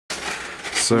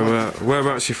So,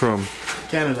 whereabouts are you from?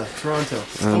 Canada, Toronto,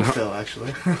 Oakville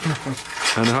actually.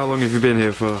 And how long have you been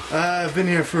here for? I've been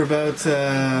here for about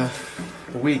a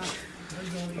week.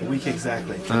 A week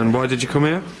exactly. And why did you come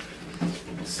here?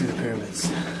 To see the pyramids.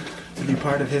 To be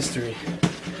part of history.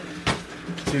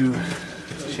 To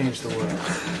change the world.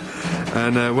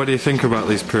 And what do you think about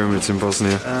these pyramids in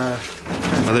Bosnia?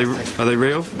 Are they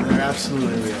real? They're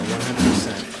absolutely real,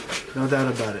 100%. No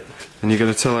doubt about it. And you're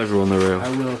going to tell everyone they're real? I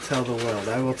will tell the world.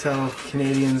 I will tell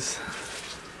Canadians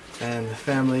and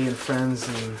family and friends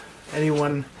and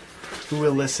anyone who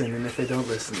will listen. And if they don't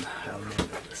listen, I'll make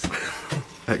them listen.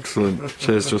 Excellent.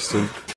 Cheers, Justin.